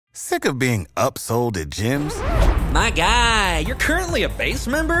Sick of being upsold at gyms? My guy, you're currently a base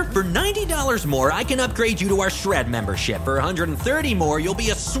member? For $90 more, I can upgrade you to our Shred membership. For $130 more, you'll be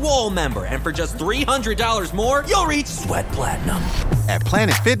a Swole member. And for just $300 more, you'll reach Sweat Platinum. At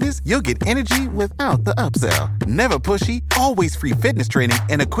Planet Fitness, you'll get energy without the upsell. Never pushy, always free fitness training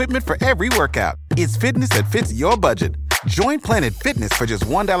and equipment for every workout. It's fitness that fits your budget. Join Planet Fitness for just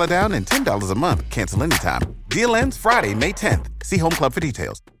 $1 down and $10 a month. Cancel anytime. Deal ends Friday, May 10th. See Home Club for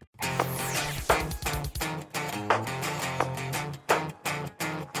details.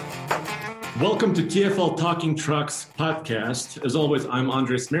 Welcome to TFL Talking Trucks podcast. As always, I'm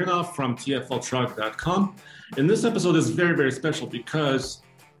Andrei Smirnov from TFLtruck.com. And this episode is very, very special because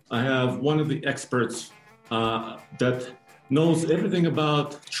I have one of the experts that knows everything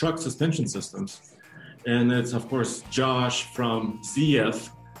about truck suspension systems. And it's, of course, Josh from ZF.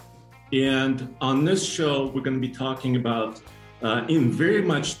 And on this show, we're going to be talking about, in very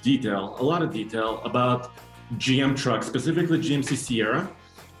much detail, a lot of detail, about GM trucks, specifically GMC Sierra.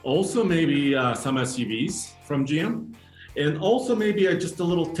 Also, maybe some SUVs from GM, and also maybe just a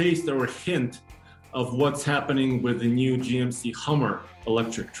little taste or a hint of what's happening with the new GMC Hummer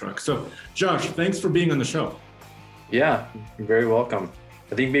electric truck. So, Josh, thanks for being on the show. Yeah, you're very welcome.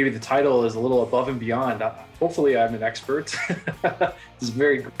 I think maybe the title is a little above and beyond. Hopefully, I'm an expert. It's a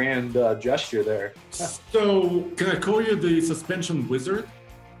very grand gesture there. So, can I call you the suspension wizard?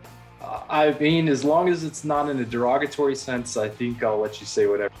 I mean, as long as it's not in a derogatory sense, I think I'll let you say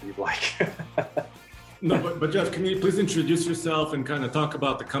whatever you'd like. No, but Josh, can you please introduce yourself and kind of talk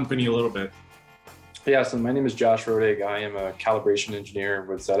about the company a little bit? Yeah, so my name is Josh Rodig. I am a calibration engineer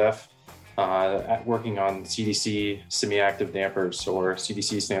with ZF, working on CDC semi-active dampers, or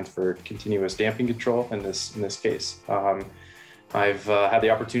CDC stands for continuous damping control in this case. I've had the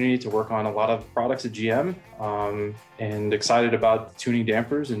opportunity to work on a lot of products at GM, and excited about tuning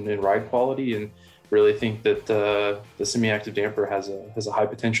dampers and ride quality, and really think that the semi-active damper has a high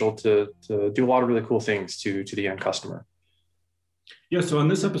potential to do a lot of really cool things to the end customer. Yeah, so on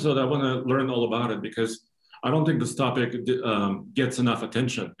this episode, I want to learn all about it because I don't think this topic gets enough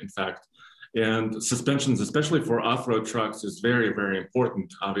attention, in fact. And suspensions, especially for off-road trucks, is very, very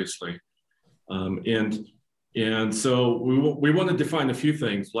important, obviously. And so we want to define a few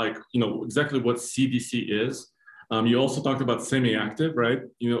things, like, exactly what CDC is. You also talked about semi-active, right?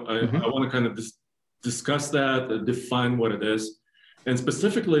 I want to kind of discuss that, define what it is. And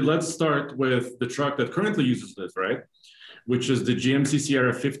specifically, let's start with the truck that currently uses this, right? Which is the GMC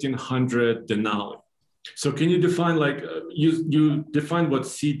Sierra 1500 Denali. So can you define, you define what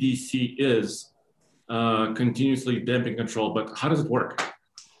CDC is, continuously damping control, but how does it work?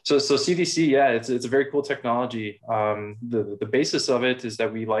 So CDC, yeah, it's a very cool technology. The basis of it is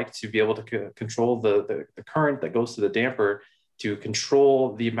that we like to be able to control the current that goes to the damper to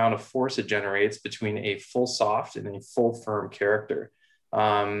control the amount of force it generates between a full soft and a full firm character.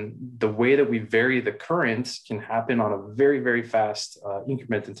 The way that we vary the current can happen on a very, very fast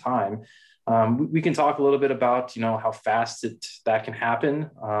increment in time. We can talk a little bit about, how fast that can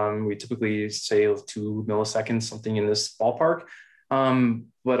happen. We typically say 2 milliseconds, something in this ballpark.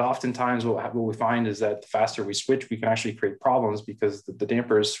 But oftentimes what we find is that the faster we switch, we can actually create problems because the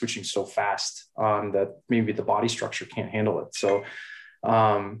damper is switching so fast that maybe the body structure can't handle it. So,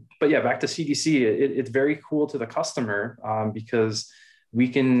 but yeah, back to CDC, it's very cool to the customer because we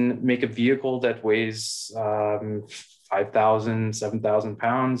can make a vehicle that weighs 5,000, 7,000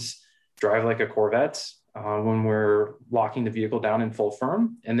 pounds, drive like a Corvette when we're locking the vehicle down in full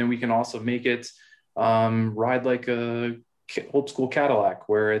firm. And then we can also make it ride like a old school Cadillac,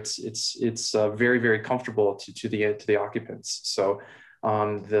 where it's very, very comfortable to the occupants. So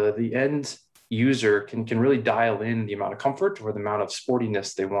the end user can really dial in the amount of comfort or the amount of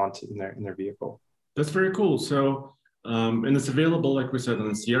sportiness they want in their vehicle. That's very cool. So and it's available, like we said, on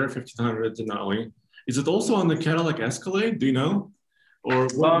the Sierra 1500 Denali. Is it also on the Cadillac Escalade? Do you know? Or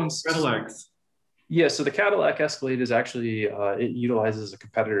what Cadillacs? Yeah, so the Cadillac Escalade is actually it utilizes a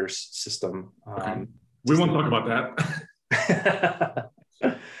competitor's system. Okay. We won't talk about that.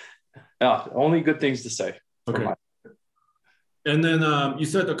 Only good things to say. Okay. And then you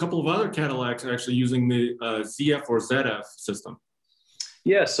said a couple of other Cadillacs are actually using the ZF or ZF system.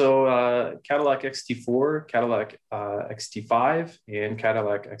 Yeah, so Cadillac XT4, Cadillac XT5, and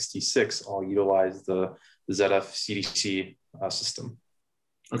Cadillac XT6 all utilize the ZF CDC system.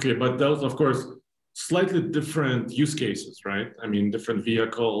 Okay, but those, of course, slightly different use cases, right? I mean, different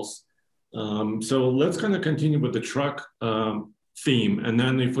vehicles. So let's kind of continue with the truck theme, and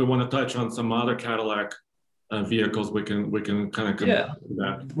then if we want to touch on some other Cadillac vehicles, we can kind of that.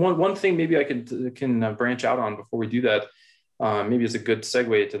 One thing maybe I can branch out on before we do that. maybe it's a good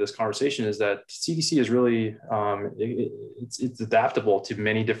segue to this conversation, is that CDC is really, it's adaptable to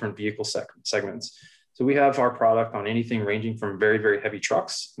many different vehicle segments. So we have our product on anything ranging from very, very heavy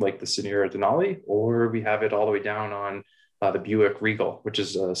trucks like the Sierra Denali, or we have it all the way down on the Buick Regal, which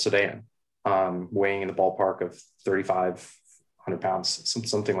is a sedan, weighing in the ballpark of 3,500 pounds,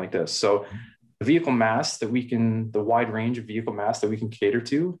 something like this. So the vehicle mass that we can, the wide range of vehicle mass that we can cater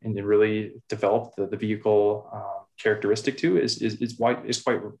to and really develop the vehicle characteristic to is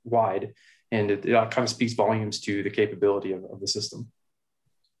quite wide. And it kind of speaks volumes to the capability of the system.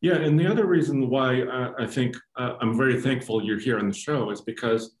 Yeah, and the other reason why I think I'm very thankful you're here on the show is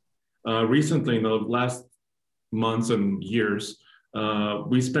because recently, in the last months and years,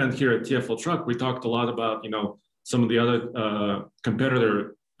 we spent here at TFL Truck, we talked a lot about, some of the other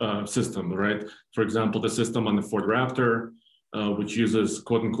competitor system, right? For example, the system on the Ford Raptor, which uses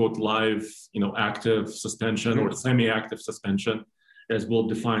quote unquote live, active suspension or semi-active suspension, as we'll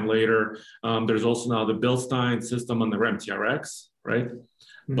define later. There's also now the Bilstein system on the Ram TRX, right?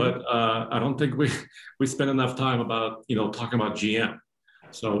 But I don't think we spend enough time about talking about GM.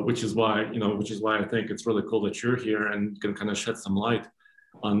 So which is why I think it's really cool that you're here and can kind of shed some light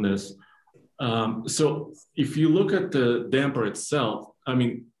on this. So if you look at the damper itself, I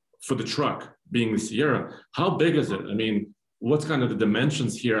mean, for the truck being the Sierra, how big is it? I mean, what's kind of the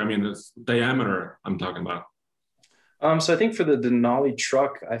dimensions here? I mean, it's diameter I'm talking about. So I think for the Denali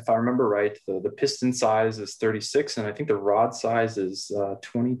truck, if I remember right, the piston size is 36, and I think the rod size is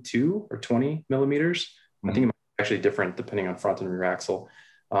 22 or 20 millimeters. I think it might be actually different depending on front and rear axle.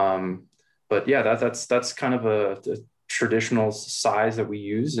 But yeah, that's kind of a traditional size that we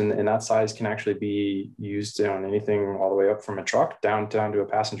use, and that size can actually be used on anything all the way up from a truck down to a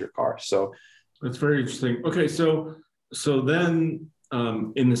passenger car. So that's very interesting. Okay, so then.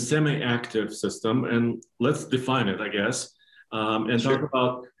 In the semi-active system, and let's define it, I guess, and talk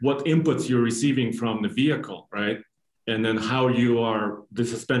about what inputs you're receiving from the vehicle, right? And then how the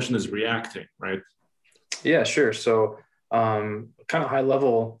suspension is reacting, right? Yeah, sure. So kind of high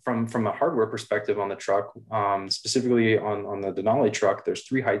level from a hardware perspective on the truck, specifically on the Denali truck, there's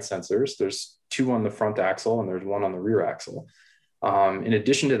 3 height sensors. There's 2 on the front axle and there's 1 on the rear axle. In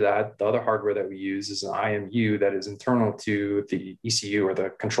addition to that, the other hardware that we use is an IMU that is internal to the ECU or the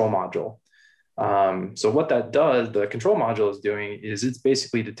control module. So what that does, the control module is doing is it's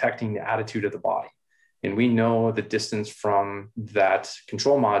basically detecting the attitude of the body. And we know the distance from that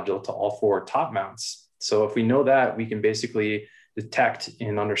control module to all 4 top mounts. So if we know that, we can basically detect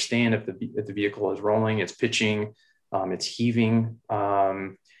and understand if the vehicle is rolling, it's pitching, it's heaving.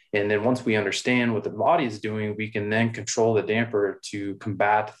 And then once we understand what the body is doing, we can then control the damper to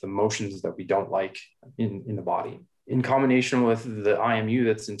combat the motions that we don't like in the body. In combination with the IMU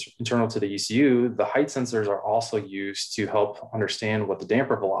that's internal to the ECU, the height sensors are also used to help understand what the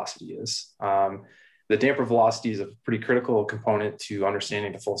damper velocity is. The damper velocity is a pretty critical component to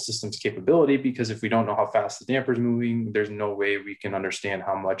understanding the full system's capability, because if we don't know how fast the damper is moving, there's no way we can understand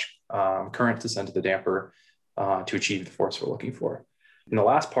how much current to send to the damper to achieve the force we're looking for. And the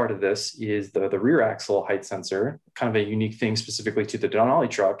last part of this is the rear axle height sensor. Kind of a unique thing specifically to the Denali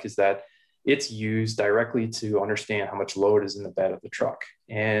truck is that it's used directly to understand how much load is in the bed of the truck.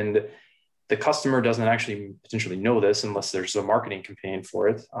 And the customer doesn't actually potentially know this unless there's a marketing campaign for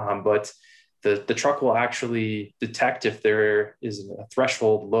it. But the truck will actually detect if there is a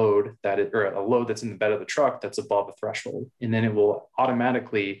threshold load or a load that's in the bed of the truck that's above a threshold. And then it will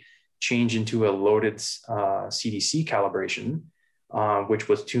automatically change into a loaded CDC calibration, which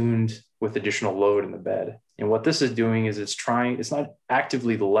was tuned with additional load in the bed. And what this is doing is it's not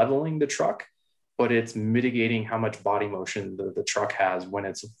actively leveling the truck, but it's mitigating how much body motion the truck has when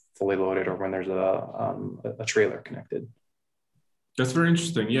it's fully loaded or when there's a trailer connected. That's very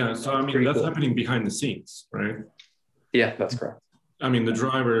interesting. Yeah. So, I mean, that's happening behind the scenes, right? Yeah, that's correct. I mean, the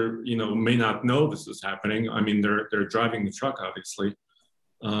driver, may not know this is happening. I mean, they're driving the truck, obviously.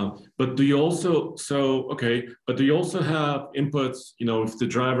 But do you also have inputs, if the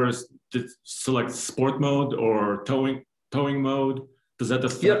drivers select sport mode or towing mode, does that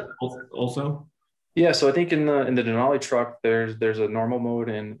affect also? Yeah, so I think in the Denali truck, there's a normal mode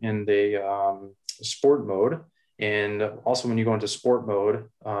and the sport mode. And also when you go into sport mode,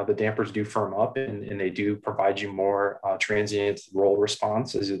 the dampers do firm up and they do provide you more transient roll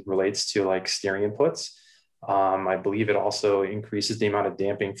response as it relates to like steering inputs. I believe it also increases the amount of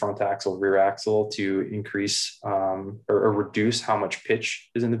damping front axle, rear axle to increase or reduce how much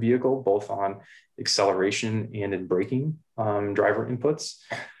pitch is in the vehicle, both on acceleration and in braking driver inputs.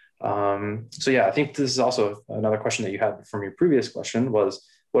 So yeah, I think this is also another question that you had from your previous question was,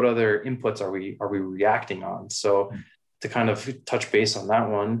 what other inputs are we reacting on? So to kind of touch base on that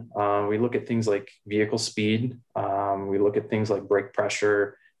one, we look at things like vehicle speed. We look at things like brake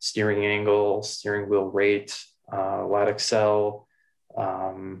pressure, steering angle, steering wheel rate, lat accel,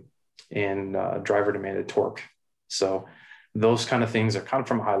 and driver demanded torque. So those kind of things are kind of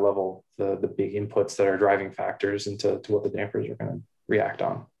from a high level, the big inputs that are driving factors into what the dampers are going to react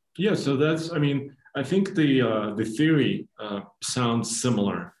on. Yeah, so that's, I mean, I think the theory sounds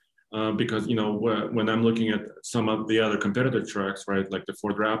similar because, you know, when I'm looking at some of the other competitor trucks, right, like the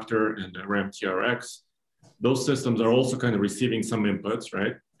Ford Raptor and the Ram TRX, those systems are also kind of receiving some inputs,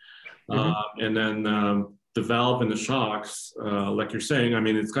 right? And then the valve and the shocks, like you're saying, I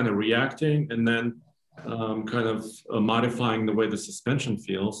mean, it's kind of reacting and then kind of modifying the way the suspension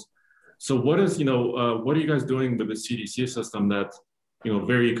feels. So what is, you know, what are you guys doing with the CDC system that, you know,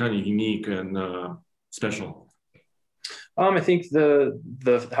 very kind of unique and special? I think the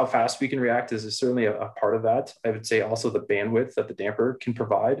how fast we can react is certainly a part of that. I would say also the bandwidth that the damper can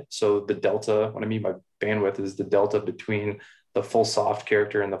provide. So the delta, what I mean by bandwidth is the delta between the full soft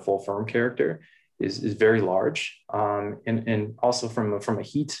character and the full firm character is very large. And also from a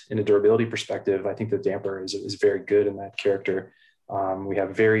heat and a durability perspective, I think the damper is very good in that character. We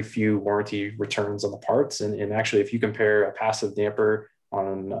have very few warranty returns on the parts. And actually, if you compare a passive damper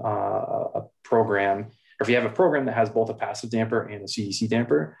on a program, or if you have a program that has both a passive damper and a CDC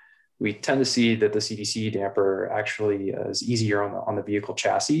damper, we tend to see that the CDC damper actually is easier on the vehicle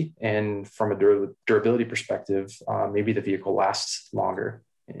chassis. And from a durability perspective, maybe the vehicle lasts longer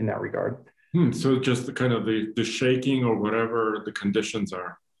in that regard. So just the kind of the shaking or whatever the conditions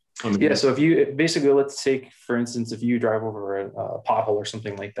are. Yeah, so if you basically, let's take, for instance, if you drive over a pothole or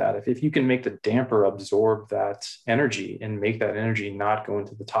something like that, if you can make the damper absorb that energy and make that energy not go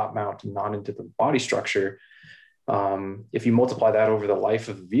into the top mount and not into the body structure, if you multiply that over the life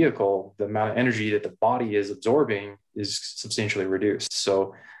of the vehicle, the amount of energy that the body is absorbing is substantially reduced.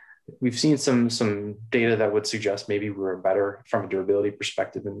 So we've seen some data that would suggest maybe we're better from a durability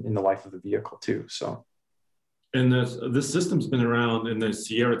perspective in the life of the vehicle too. So. And this system's been around in the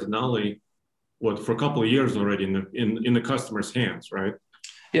Sierra Denali, for a couple of years already in the customer's hands, right?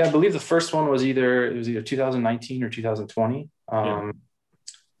 Yeah, I believe the first one was either 2019 or 2020.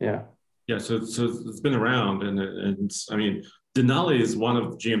 Yeah, so it's been around, and I mean, Denali is one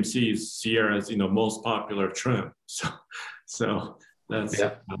of GMC's Sierra's, you know, most popular trim. So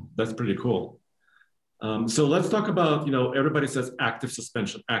that's pretty cool. So let's talk about, you know, everybody says active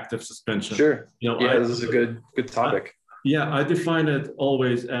suspension. Sure. You know, this is a good topic. I define it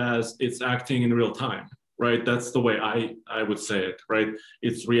always as it's acting in real time, right? That's the way I would say it, right?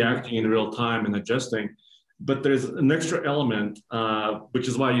 It's reacting in real time and adjusting. But there's an extra element, which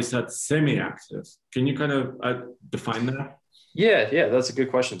is why you said semi-active. Can you kind of define that? Yeah, that's a good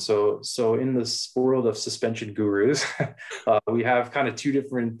question. So in this world of suspension gurus, we have kind of two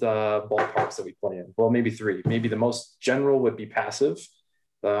different ballparks that we play in. Well, maybe three. Maybe the most general would be passive.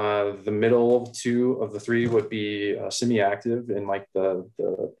 The middle two of the three would be semi-active, and like the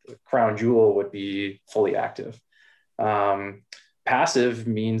crown jewel would be fully active. Passive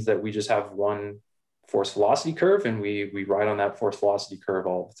means that we just have one force velocity curve, and we ride on that force velocity curve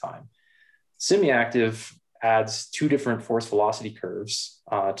all the time. Semi-active adds two different force velocity curves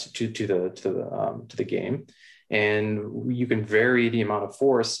to the game, and you can vary the amount of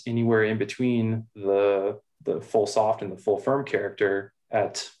force anywhere in between the full soft and the full firm character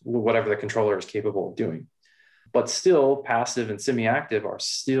at whatever the controller is capable of doing. But still, passive and semi-active are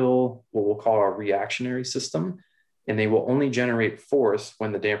still what we'll call our reactionary system, and they will only generate force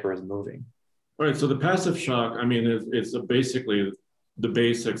when the damper is moving. All right. So the passive shock, I mean, it's basically the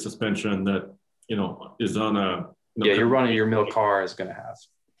basic suspension that, you know, is on a, your run-of-your-mill car is going to have.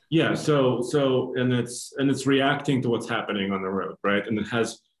 Yeah. So and it's reacting to what's happening on the road, right? And it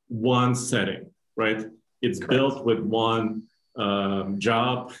has one setting, right? It's Correct. Built with one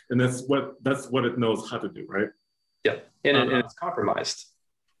job, and that's what it knows how to do, right? Yeah, and it's compromised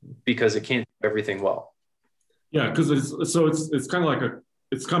because it can't do everything well. Yeah, because it's kind of like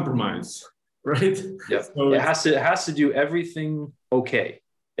it's compromised, right? Yeah, so it has to do everything okay,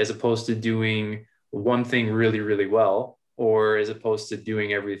 as opposed to doing one thing really, really well, or as opposed to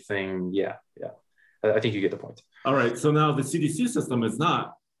doing everything. Yeah. I think you get the point. All right. So now the CDC system is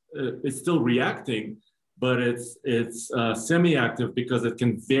not, it's still reacting, but it's semi-active because it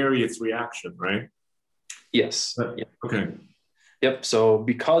can vary its reaction, right? Yes. Yeah. Okay. Yep. So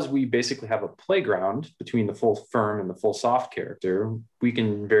because we basically have a playground between the full firm and the full soft character, we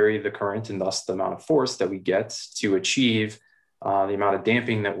can vary the current and thus the amount of force that we get to achieve the amount of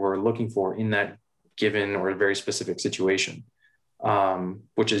damping that we're looking for in that given or very specific situation.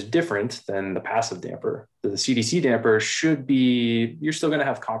 which is different than the passive damper. The CDC damper should be, you're still going to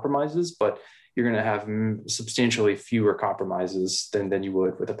have compromises, but you're going to have substantially fewer compromises than you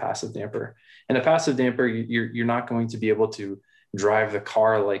would with a passive damper. And a passive damper, you're not going to be able to drive the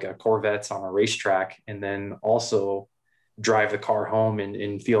car like a Corvette on a racetrack and then also drive the car home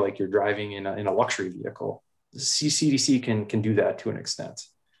and feel like you're driving in a luxury vehicle. CDC can do that to an extent.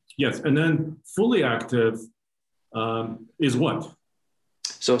 Yes, and then fully active is what?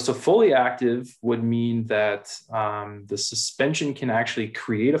 So fully active would mean that the suspension can actually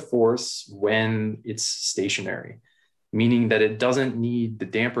create a force when it's stationary, meaning that it doesn't need the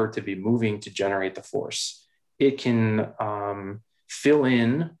damper to be moving to generate the force. It can fill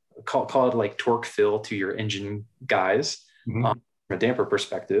in, call it like torque fill to your engine guys. From a damper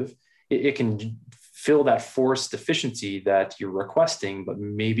perspective. It can fill that force deficiency that you're requesting, but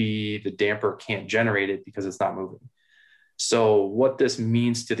maybe the damper can't generate it because it's not moving. So what this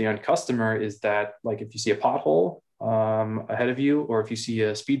means to the end customer is that, like, if you see a pothole ahead of you, or if you see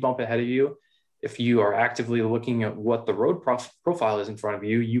a speed bump ahead of you, if you are actively looking at what the road profile is in front of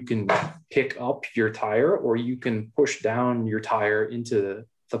you, you can pick up your tire, or you can push down your tire into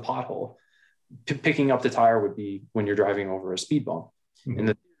the pothole. Picking up the tire would be when you're driving over a speed bump. And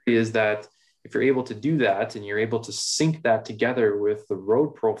the theory is that if you're able to do that and you're able to sync that together with the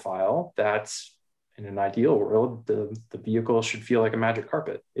road profile, that's, in an ideal world, the vehicle should feel like a magic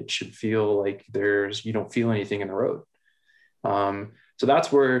carpet. It should feel like you don't feel anything in the road. So that's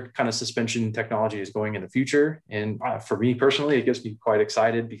where kind of suspension technology is going in the future. And for me personally, it gets me quite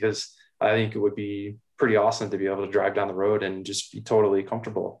excited because I think it would be pretty awesome to be able to drive down the road and just be totally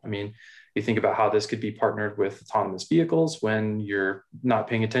comfortable. I mean, you think about how this could be partnered with autonomous vehicles when you're not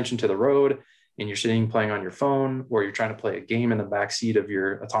paying attention to the road and you're sitting playing on your phone, or you're trying to play a game in the back seat of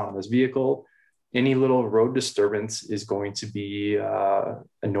your autonomous vehicle. Any little road disturbance is going to be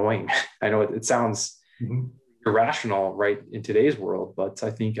annoying. I know it sounds irrational right in today's world, but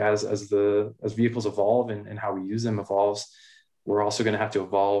I think as vehicles evolve and how we use them evolves, we're also going to have to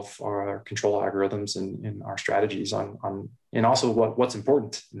evolve our control algorithms and our strategies on and also what's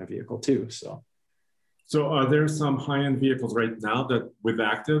important in a vehicle too. So are there some high-end vehicles right now that with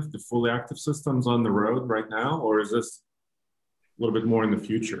the fully active systems on the road right now, or is this a little bit more in the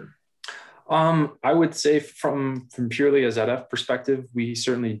future? I would say from purely a ZF perspective, we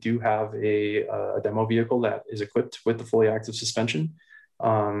certainly do have a demo vehicle that is equipped with the fully active suspension.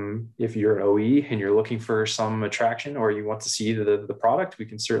 If you're an OE and you're looking for some attraction, or you want to see the product, we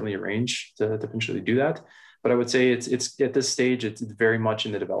can certainly arrange to potentially do that. But I would say it's at this stage, it's very much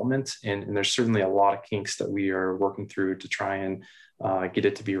in the development, and there's certainly a lot of kinks that we are working through to try and get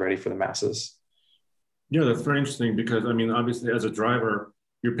it to be ready for the masses. Yeah, that's very interesting because, I mean, obviously as a driver,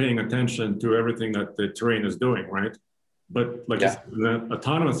 you're paying attention to everything that the terrain is doing, right? But like in an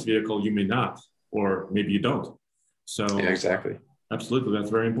autonomous vehicle, you may not, or maybe you don't. So yeah, exactly. Absolutely,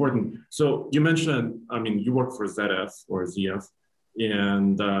 that's very important. So you mentioned, I mean, you work for ZF or ZF,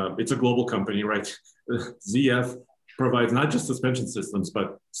 and it's a global company, right? ZF provides not just suspension systems,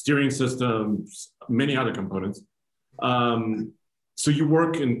 but steering systems, many other components. So you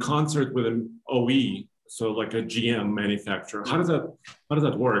work in concert with an OE, so like a GM manufacturer. How does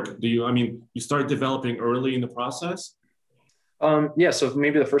that work? You start developing early in the process? Yeah, so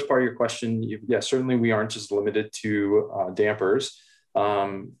maybe the first part of your question, certainly we aren't just limited to dampers.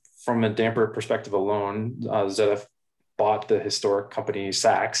 From a damper perspective alone, ZF bought the historic company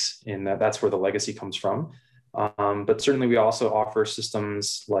Sachs, and that's where the legacy comes from. But certainly we also offer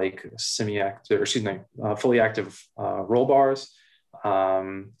systems like fully active roll bars,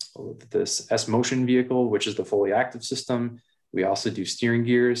 this S-Motion vehicle, which is the fully active system. We also do steering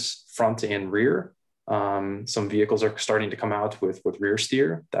gears, front and rear. Some vehicles are starting to come out with rear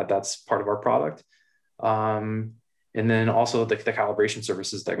steer. That's part of our product. And then also the calibration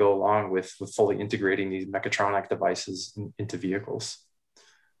services that go along with fully integrating these mechatronic devices into vehicles.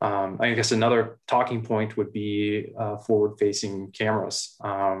 I guess another talking point would be forward-facing cameras.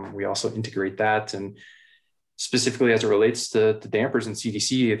 We also integrate that, and specifically as it relates to dampers and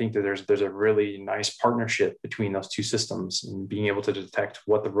CDC, I think that there's a really nice partnership between those two systems and being able to detect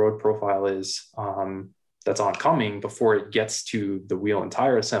what the road profile is that's oncoming before it gets to the wheel and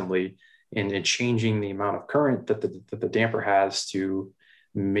tire assembly, and changing the amount of current that the damper has to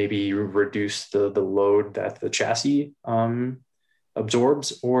maybe reduce the load that the chassis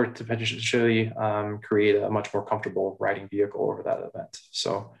absorbs, or to potentially create a much more comfortable riding vehicle over that event.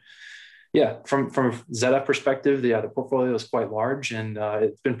 So yeah, from ZF perspective, the portfolio is quite large, and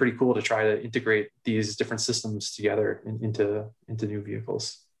it's been pretty cool to try to integrate these different systems together into new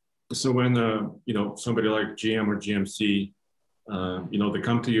vehicles. So when somebody like GM or GMC they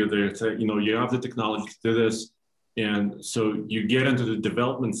come to you, they say, you have the technology to do this. And so you get into the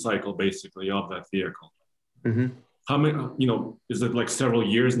development cycle, basically, of that vehicle. Mm-hmm. How many, is it like several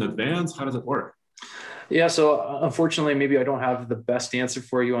years in advance? How does it work? Yeah, so unfortunately, maybe I don't have the best answer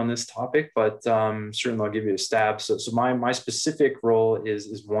for you on this topic, but certainly I'll give you a stab. So my specific role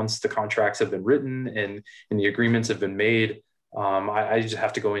is once the contracts have been written and the agreements have been made, I just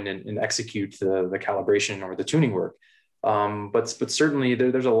have to go in and execute the calibration or the tuning work. But certainly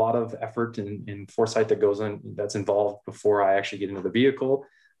there's a lot of effort and foresight that goes in, that's involved before I actually get into the vehicle.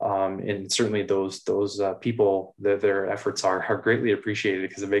 And certainly those people, their efforts are greatly appreciated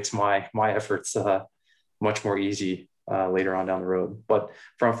because it makes my efforts much more easy later on down the road. But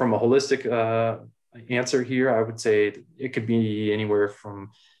from a holistic answer here, I would say it could be anywhere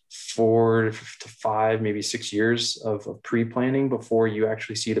from 4 to 5, maybe 6 years of pre-planning before you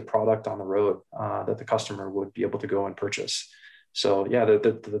actually see the product on the road that the customer would be able to go and purchase. So yeah,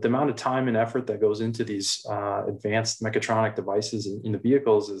 the amount of time and effort that goes into these advanced mechatronic devices in the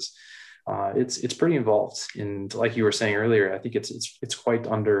vehicles is it's pretty involved. And like you were saying earlier, I think it's quite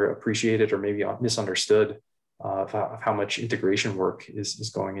underappreciated or maybe misunderstood of how much integration work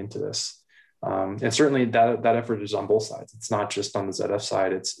is going into this. And certainly that effort is on both sides. It's not just on the ZF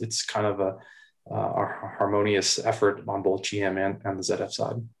side. It's kind of a harmonious effort on both GM and the ZF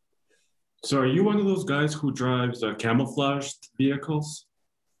side. So are you one of those guys who drives camouflaged vehicles?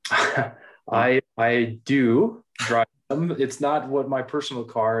 I do drive them. It's not what my personal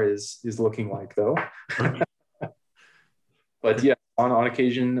car is looking like, though. But yeah, on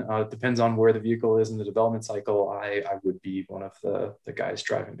occasion, it depends on where the vehicle is in the development cycle. I would be one of the guys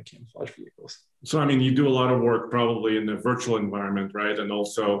driving the camouflage vehicles. So, I mean, you do a lot of work probably in the virtual environment, right? And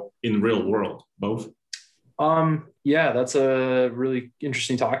also in real world, both? Yeah, that's a really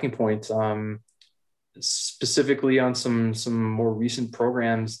interesting talking point. Specifically on some more recent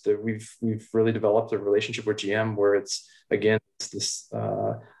programs that we've really developed a relationship with GM where it's this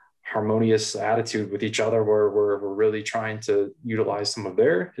harmonious attitude with each other where we're really trying to utilize some of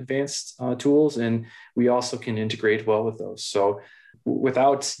their advanced tools, and we also can integrate well with those. So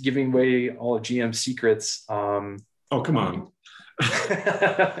without giving away all of GM's secrets, oh, come on.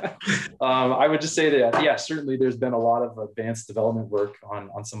 I would just say that, yeah, certainly there's been a lot of advanced development work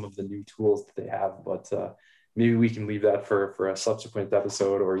on some of the new tools that they have, but maybe we can leave that for a subsequent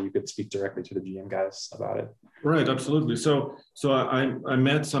episode, or you could speak directly to the GM guys about it. Right, absolutely. So I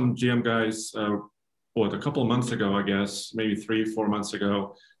met some GM guys, a couple of months ago, I guess, maybe 3-4 months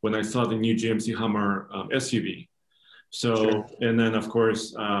ago, when I saw the new GMC Hummer SUV. So, sure. And then of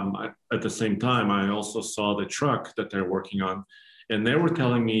course, at the same time, I also saw the truck that they're working on. And they were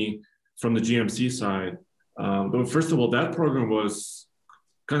telling me from the GMC side, first of all, that program was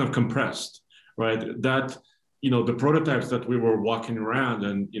kind of compressed, right? That, the prototypes that we were walking around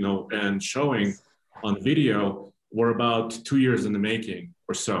and showing on video were about 2 years in the making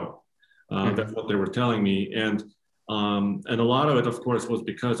or so. That's what they were telling me. And a lot of it, of course, was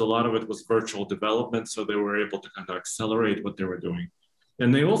because a lot of it was virtual development. So they were able to kind of accelerate what they were doing.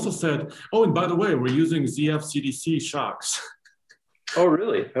 And they also said, oh, and by the way, we're using ZF CDC shocks. Oh,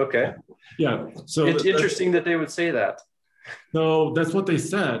 really? Okay. Yeah. So it's interesting that they would say that. No, that's what they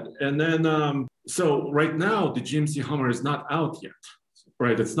said. And then, so right now, the GMC Hummer is not out yet,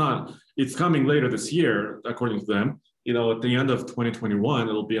 right? It's not. It's coming later this year, according to them. At the end of 2021,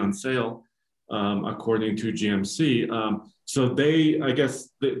 it'll be on sale, according to GMC. So I guess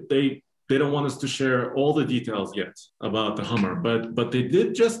they don't want us to share all the details yet about the Hummer, but they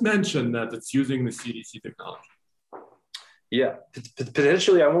did just mention that it's using the CDC technology. Yeah,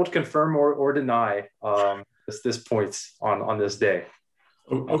 potentially. I won't confirm or deny this point on this day.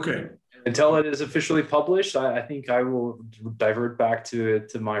 Okay. Until it is officially published, I think I will divert back to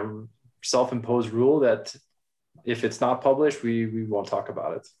my self-imposed rule that if it's not published, we won't talk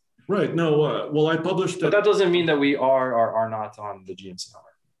about it. Right. No. Well, I published it. But that doesn't mean that we are not on the GMC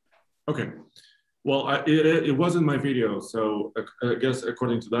Hummer. Okay. Well, it wasn't my video, so I guess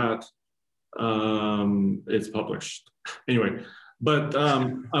according to that, it's published. Anyway, but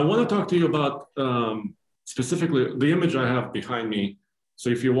I want to talk to you about specifically the image I have behind me. So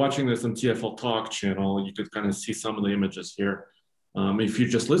if you're watching this on TFL Talk channel, you could kind of see some of the images here. If you're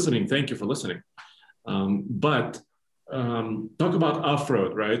just listening, thank you for listening. But talk about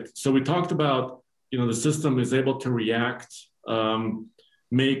off-road, right? So we talked about, the system is able to react,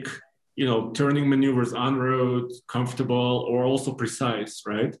 make, turning maneuvers on road comfortable or also precise,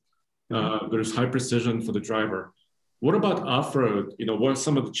 right? There's high precision for the driver. What about off-road? What are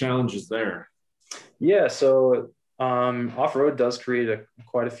some of the challenges there? Yeah, so Off-road does create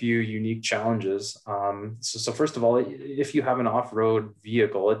quite a few unique challenges. So first of all, if you have an off-road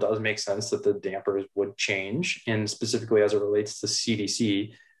vehicle, it does make sense that the dampers would change. And specifically as it relates to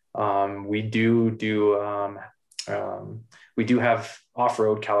CDC, we do have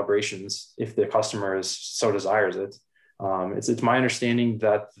off-road calibrations if the customer so desires it. It's my understanding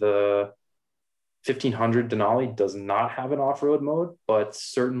that the 1500 Denali does not have an off-road mode, but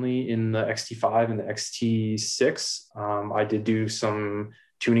certainly in the XT5 and the XT6, I did do some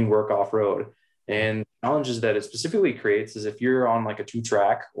tuning work off-road. And the challenges that it specifically creates is if you're on like a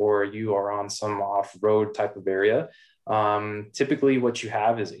 2-track or you are on some off-road type of area, typically what you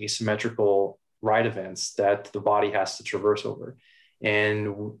have is asymmetrical ride events that the body has to traverse over.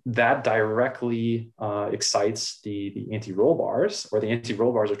 And that directly excites the anti-roll bars, or the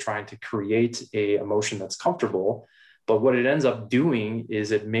anti-roll bars are trying to create a motion that's comfortable. But what it ends up doing is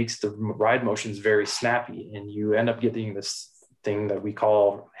it makes the ride motions very snappy, and you end up getting this thing that we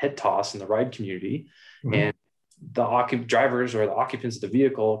call head toss in the ride community. Mm-hmm. And the drivers or the occupants of the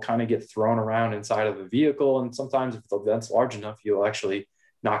vehicle kind of get thrown around inside of the vehicle. And sometimes if the vent's large enough, you'll actually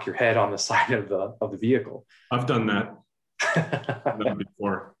knock your head on the side of the vehicle. I've done that.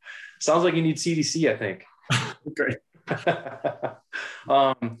 Before. Sounds like you need CDC, I think. Great.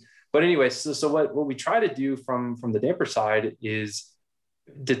 But anyway, so what we try to do from the damper side is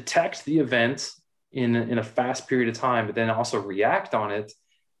detect the event in a fast period of time, but then also react on it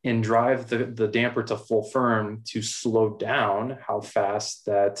and drive the damper to full firm to slow down how fast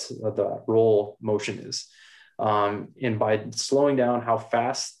that the roll motion is. And by slowing down how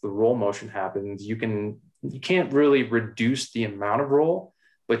fast the roll motion happens, you can't really reduce the amount of roll,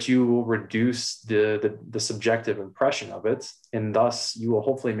 but you will reduce the subjective impression of it. And thus you will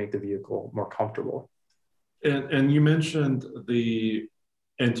hopefully make the vehicle more comfortable. And you mentioned the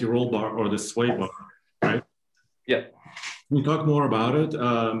anti-roll bar or the sway bar, right? Yeah. Can you talk more about it?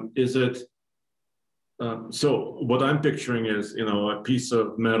 Is it, so what I'm picturing is, a piece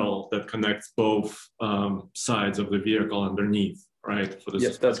of metal that connects both sides of the vehicle underneath, right? For the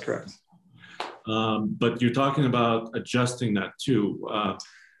yes, that's correct. But you're talking about adjusting that too.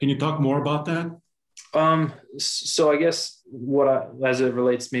 Can you talk more about that? So I guess as it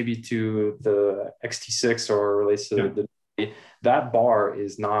relates maybe to the XT6 or relates to that bar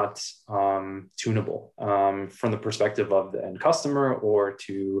is not tunable from the perspective of the end customer or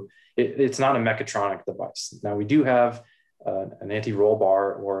it's not a mechatronic device. Now we do have an anti-roll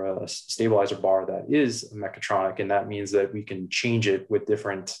bar or a stabilizer bar that is a mechatronic, and that means that we can change it with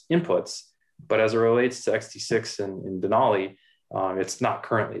different inputs. But as it relates to XT6 and Denali, it's not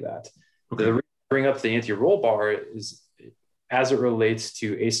currently that. Okay. The reason I bring up the anti-roll bar is, as it relates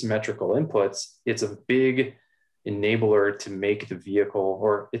to asymmetrical inputs, it's a big enabler to make the vehicle,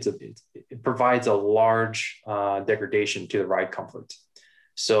 or it provides a large degradation to the ride comfort.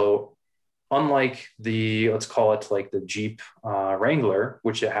 So unlike let's call it like the Jeep Wrangler,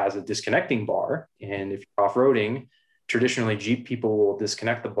 which it has a disconnecting bar, and if you're off-roading, traditionally Jeep people will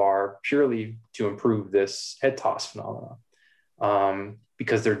disconnect the bar purely to improve this head toss phenomena,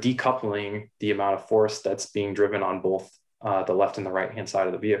 because they're decoupling the amount of force that's being driven on both the left and the right hand side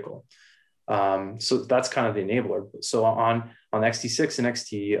of the vehicle. So that's kind of the enabler. So on XT6 and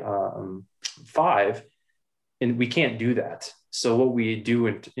XT5, and we can't do that. So what we do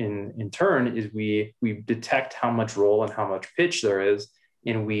in turn is we detect how much roll and how much pitch there is,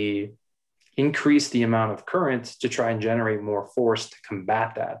 and we increase the amount of current to try and generate more force to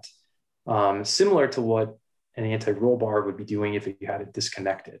combat that. Similar to what an anti-roll bar would be doing if you had it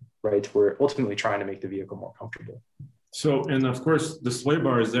disconnected, right? We're ultimately trying to make the vehicle more comfortable. So, and of course, the sway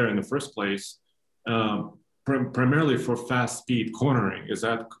bar is there in the first place, primarily for fast speed cornering. Is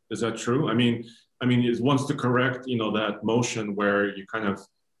that true? I mean, it wants to correct, that motion where you're kind of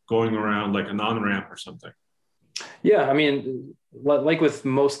going around like an on-ramp or something. Yeah, I mean, like with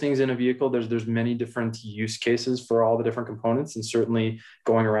most things in a vehicle, there's many different use cases for all the different components, and certainly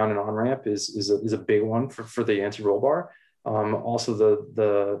going around an on-ramp is a big one for the anti-roll bar. Also,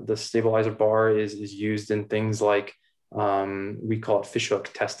 the stabilizer bar is used in things like we call it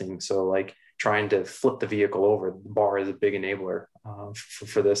fishhook testing. So like trying to flip the vehicle over, the bar is a big enabler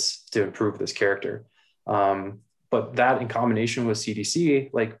for this to improve this character. But that in combination with CDC,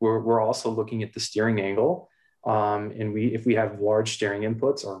 like we're also looking at the steering angle. And if we have large steering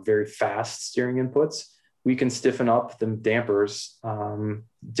inputs or very fast steering inputs, we can stiffen up the dampers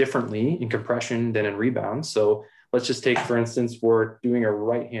differently in compression than in rebound. So let's just take, for instance, we're doing a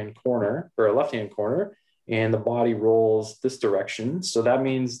right-hand corner or a left-hand corner, and the body rolls this direction. So that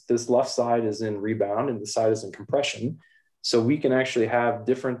means this left side is in rebound and the side is in compression. So we can actually have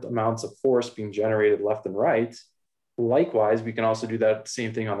different amounts of force being generated left and right Likewise, we can also do that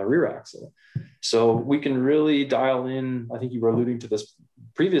same thing on the rear axle. So we can really dial in, I think you were alluding to this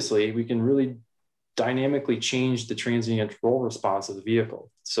previously, we can really dynamically change the transient roll response of the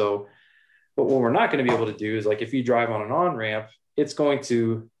vehicle. So, but what we're not going to be able to do is, like, if you drive on an on-ramp, it's going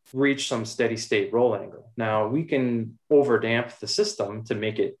to reach some steady state roll angle. Now we can overdamp the system to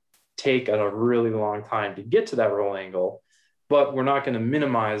make it take a really long time to get to that roll angle, but we're not going to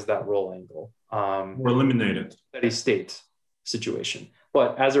minimize that roll angle. Or eliminate it. Steady state situation.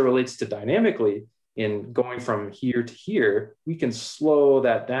 But as it relates to dynamically, in going from here to here, we can slow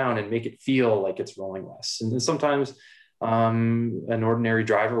that down and make it feel like it's rolling less. And then sometimes an ordinary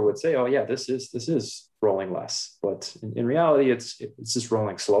driver would say, "Oh yeah, this is rolling less," but in reality, it's just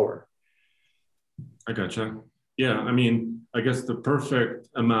rolling slower. I gotcha. Yeah, I mean, I guess the perfect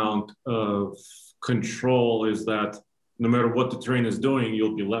amount of control is that no matter what the terrain is doing,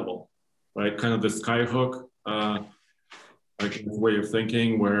 you'll be level, right? Kind of the skyhook like way of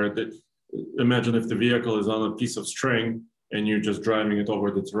thinking, where imagine if the vehicle is on a piece of string and you're just driving it over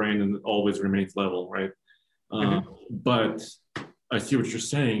the terrain and it always remains level, right? But I see what you're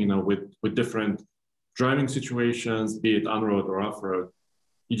saying, with different driving situations, be it on-road or off-road,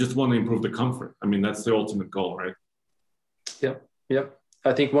 you just want to improve the comfort. I mean, that's the ultimate goal, right? Yep.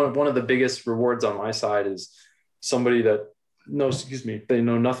 I think one of the biggest rewards on my side is somebody that knows, they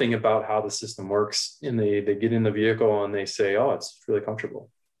know nothing about how the system works, and they get in the vehicle and they say, "Oh, it's really comfortable."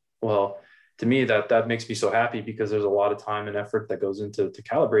 Well, to me, that makes me so happy, because there's a lot of time and effort that goes into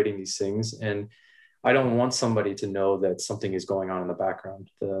calibrating these things. And I don't want somebody to know that something is going on in the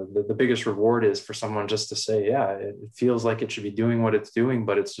background. The biggest reward is for someone just to say, "Yeah, it feels like it should be doing what it's doing,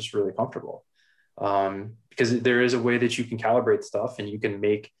 but it's just really comfortable." Because there is a way that you can calibrate stuff, and you can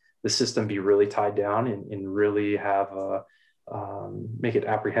make the system be really tied down and really have make it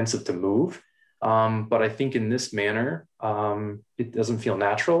apprehensive to move. But I think in this manner, it doesn't feel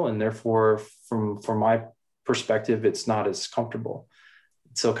natural, and therefore, from my perspective, it's not as comfortable.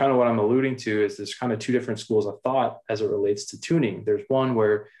 So kind of what I'm alluding to is there's kind of two different schools of thought as it relates to tuning. There's one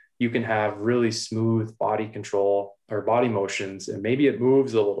where you can have really smooth body control or body motions, and maybe it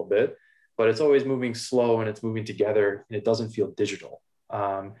moves a little bit, but it's always moving slow and it's moving together, and it doesn't feel digital.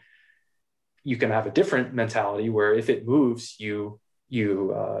 You can have a different mentality where if it moves, you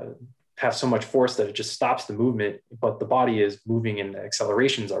have so much force that it just stops the movement, but the body is moving and the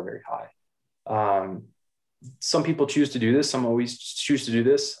accelerations are very high. Some people choose to do this. Some always choose to do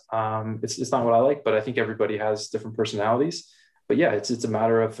this. It's not what I like, but I think everybody has different personalities. But yeah, it's a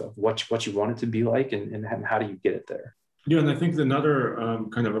matter of what you want it to be like, and how do you get it there. Yeah, and I think another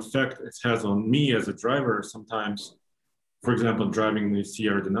kind of effect it has on me as a driver sometimes, for example, driving the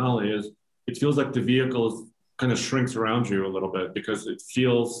Sierra Denali, is it feels like the vehicle kind of shrinks around you a little bit, because it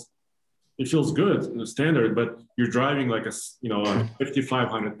feels good in the standard, but you're driving like a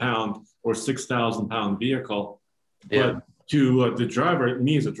 5,500 pound or 6,000 pound vehicle. Yeah. But to the driver,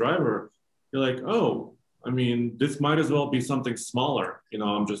 me as a driver, you're like, "Oh, I mean, this might as well be something smaller.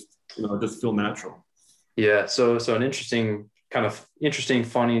 I'm just, just feel natural." Yeah. So an interesting,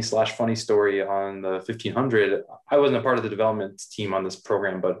 funny story on the 1500. I wasn't a part of the development team on this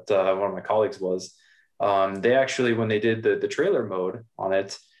program, but one of my colleagues was. They actually, when they did the trailer mode on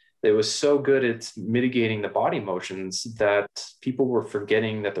it, it was so good at mitigating the body motions that people were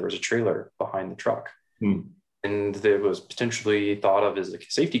forgetting that there was a trailer behind the truck. And it was potentially thought of as a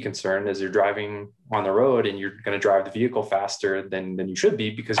safety concern as you're driving on the road, and you're going to drive the vehicle faster than you should be,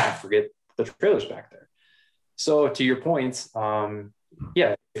 because you forget the trailer's back there. So to your point,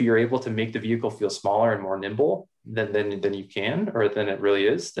 if you're able to make the vehicle feel smaller and more nimble than you can, or than it really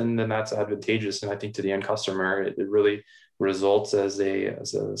is, then that's advantageous. And I think to the end customer, it really results as a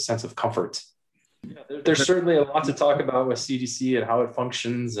sense of comfort. Yeah, there's certainly a lot to talk about with CDC and how it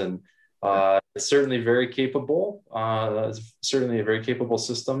functions, and it's certainly very capable. It's certainly a very capable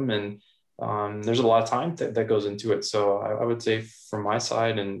system, and there's a lot of time that goes into it. So I would say from my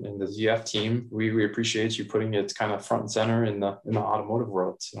side and the ZF team, we appreciate you putting it kind of front and center in the automotive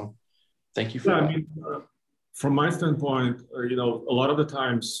world. So thank you for that. I mean, from my standpoint, a lot of the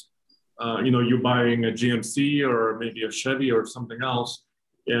times, you're buying a GMC or maybe a Chevy or something else,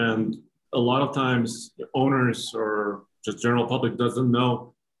 and a lot of times owners or just general public doesn't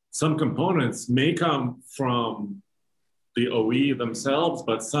know some components may come from the OE themselves,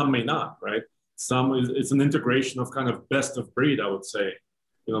 but some may not, right? It's an integration of kind of best of breed, I would say.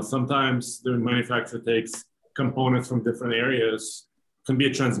 Sometimes the manufacturer takes components from different areas. Can be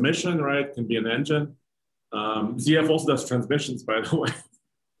a transmission, right? Can be an engine. ZF also does transmissions, by the way.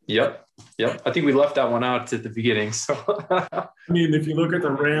 Yep. I think we left that one out at the beginning. So, I mean, if you look at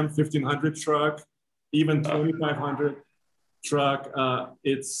the Ram 1500 truck, even 2500 truck.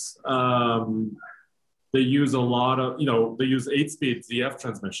 It's they use a lot of, they use 8-speed ZF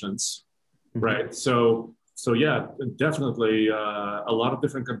transmissions, right? So yeah, definitely a lot of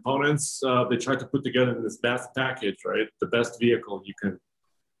different components they try to put together in this best package, right? The best vehicle you can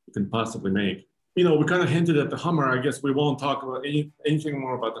possibly make. We kind of hinted at the Hummer. I guess we won't talk about anything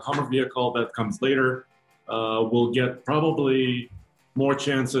more about the Hummer vehicle. That comes later. We'll get probably more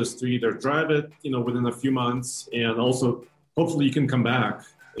chances to either drive it, within a few months, and also hopefully you can come back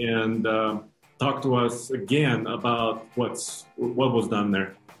and talk to us again about what was done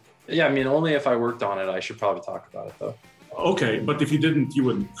there. Yeah, I mean, only if I worked on it, I should probably talk about it, though. Okay, but if you didn't, you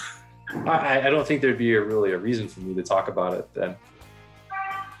wouldn't. I don't think there'd be really a reason for me to talk about it then.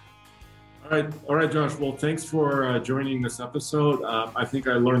 All right, Josh. Well, thanks for joining this episode. I think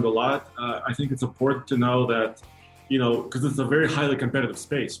I learned a lot. I think it's important to know that, because it's a very highly competitive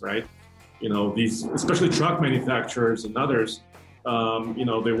space, right? These, especially truck manufacturers and others, they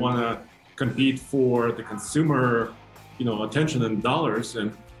want to compete for the consumer, attention and dollars,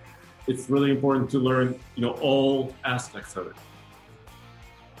 and it's really important to learn, all aspects of it.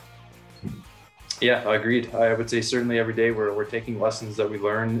 Yeah, agreed. I would say certainly every day we're taking lessons that we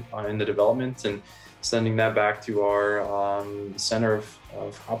learn in the development and sending that back to our center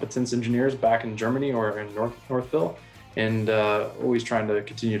of competence engineers back in Germany or in Northville, and always trying to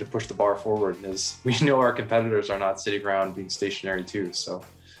continue to push the bar forward, as we know our competitors are not sitting around being stationary too. So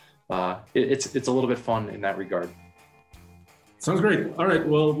it's a little bit fun in that regard. Sounds great. All right.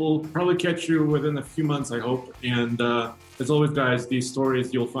 Well, we'll probably catch you within a few months, I hope. And as always, guys, these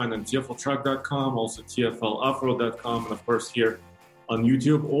stories you'll find on tfltruck.com, also tfloffroad.com, and of course here on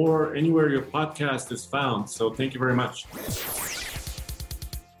YouTube or anywhere your podcast is found. So thank you very much.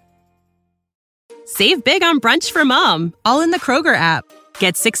 Save big on brunch for mom, all in the Kroger app.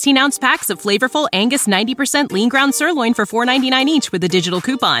 Get 16-ounce packs of flavorful Angus 90% lean ground sirloin for $4.99 each with a digital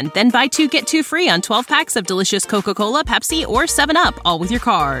coupon. Then buy 2, get 2 free on 12 packs of delicious Coca-Cola, Pepsi, or 7-Up, all with your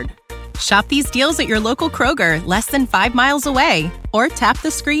card. Shop these deals at your local Kroger, less than 5 miles away. Or tap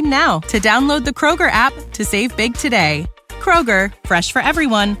the screen now to download the Kroger app to save big today. Kroger, fresh for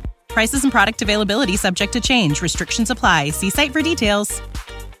everyone. Prices and product availability subject to change. Restrictions apply. See site for details.